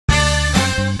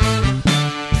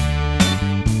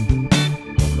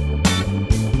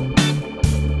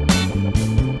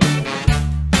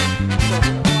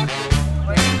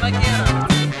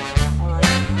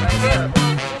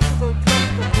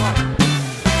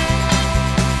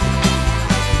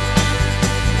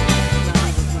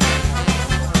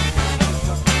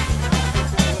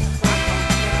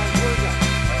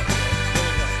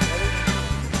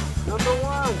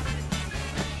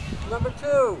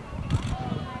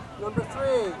Number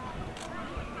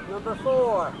 3. Number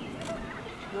 4.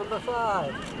 Number 5.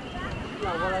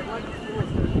 Yeah, what I'd like to do is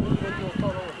there's an individual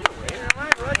photo with you.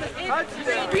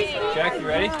 Jack, you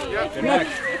ready? Yep. Good neck.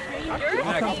 Good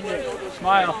neck.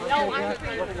 Smile.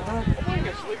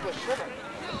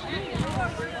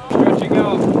 Stretching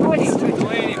out.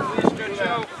 Delaney, please stretch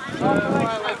out.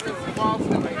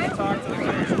 Talk to the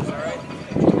coaches, all right?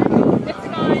 It's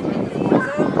fine.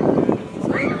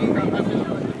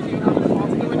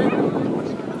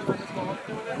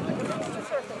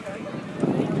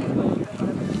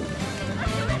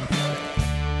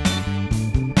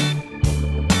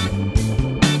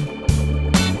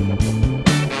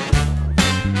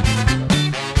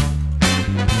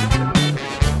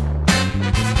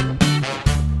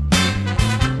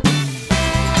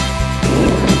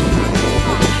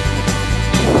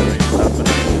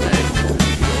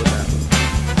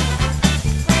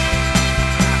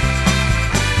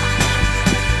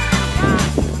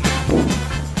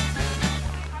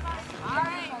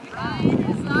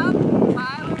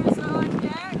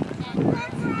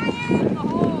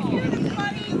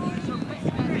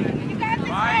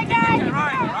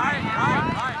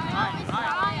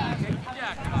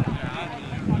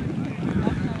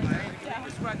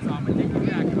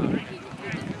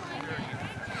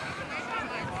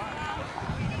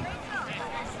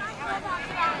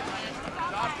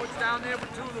 What's down there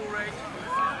with Tulu, Ray?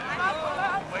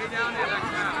 Way down there, that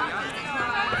guy.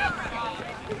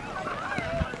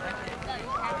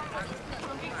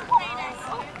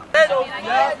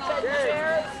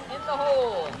 Chairs in the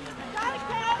hole.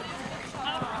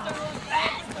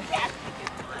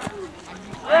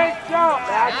 Great job!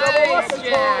 That's what we're looking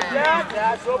for, Jack.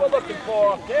 That's what we're looking for.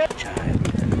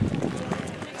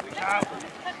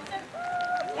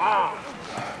 Wow.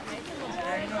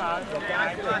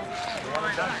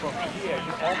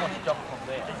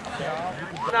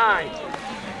 Nine.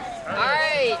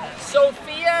 Alright,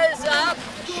 Sophia's up,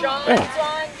 Sean's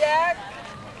on deck,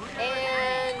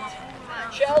 and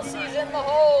Chelsea's in the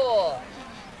hole.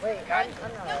 Wait, I'm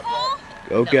not up yet.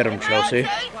 Go get him, Chelsea.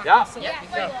 Yeah. Yep,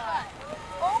 go.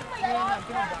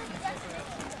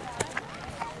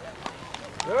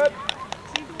 Good.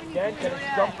 Ken, can it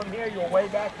jump from here? You're way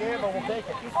back there, but we'll take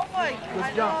it. Oh my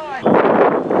Good jump.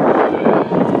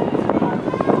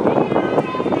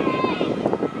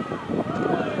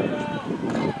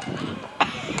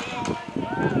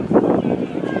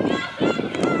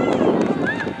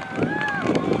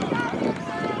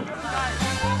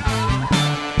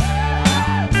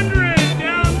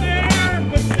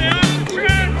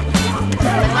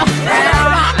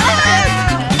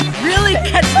 Really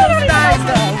catch those guys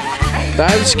though.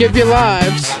 Dives give you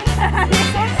lives.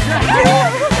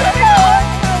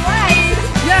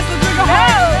 Yes, let's go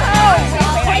home.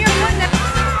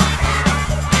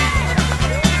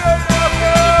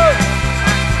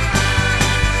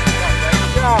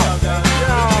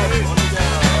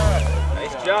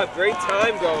 Nice job. Great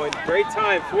time going. Great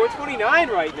time. 4:29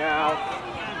 right now.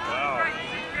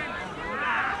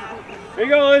 Here you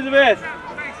go, Elizabeth.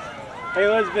 Hey,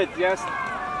 Elizabeth, just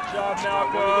good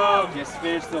job, Malcolm. Just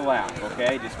finish the lap,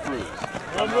 okay? Just cruise.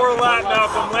 One more lap,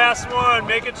 Malcolm. Last one.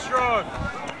 Make it strong.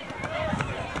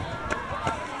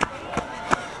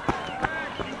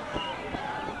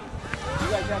 You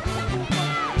guys have to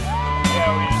Yeah,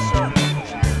 we just started.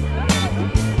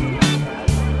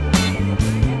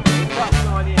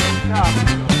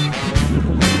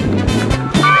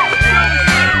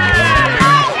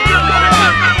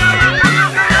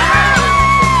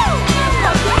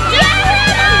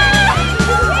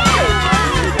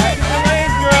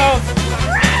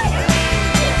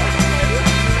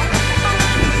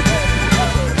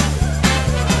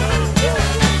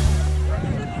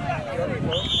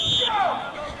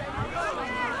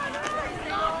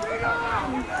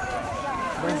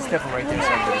 Where's Stephen right there? So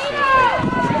I'm going to see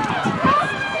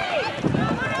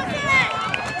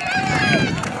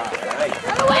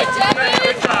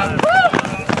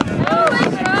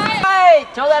Alright,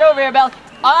 throw that over here, Belle.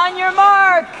 On your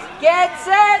mark, get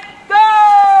set, go!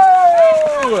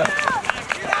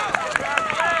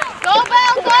 Go,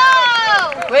 Belle, go!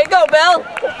 Way to go, Belle.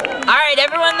 Alright,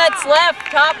 everyone that's left,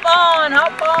 hop on,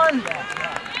 hop on.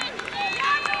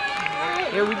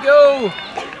 Here we go.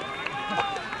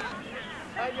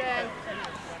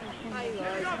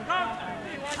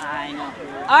 I know.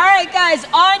 Alright, guys,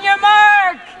 on your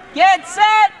mark, get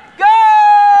set, go!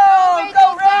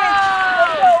 Go,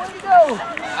 Rich! Go!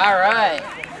 Alright.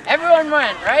 Everyone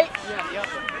went, right? You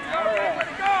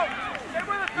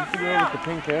should go with the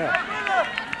pink hair.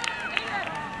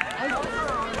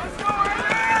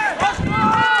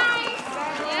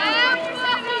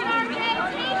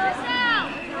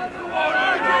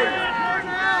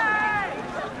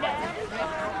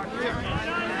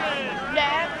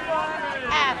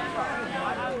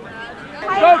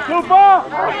 ball!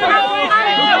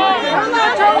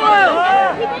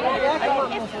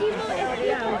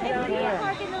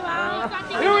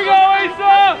 Here we go,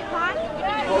 Asa!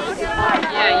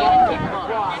 Yeah, you can keep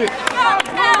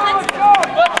on.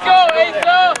 Let's go,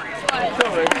 Asa!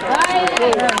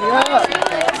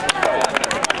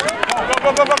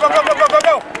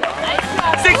 Go!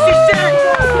 66!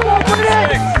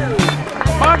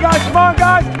 Come on, guys! Come on,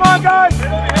 guys! Come on, guys!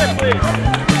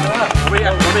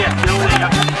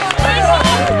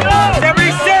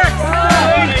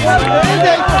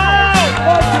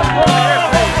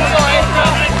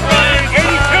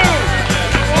 82!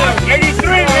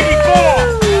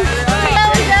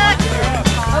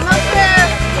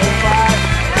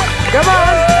 Come on,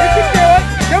 you can do it.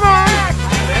 Come on.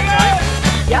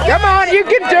 Come on, you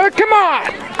can do it. Come on.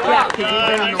 Yeah, because you've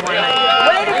been in the one.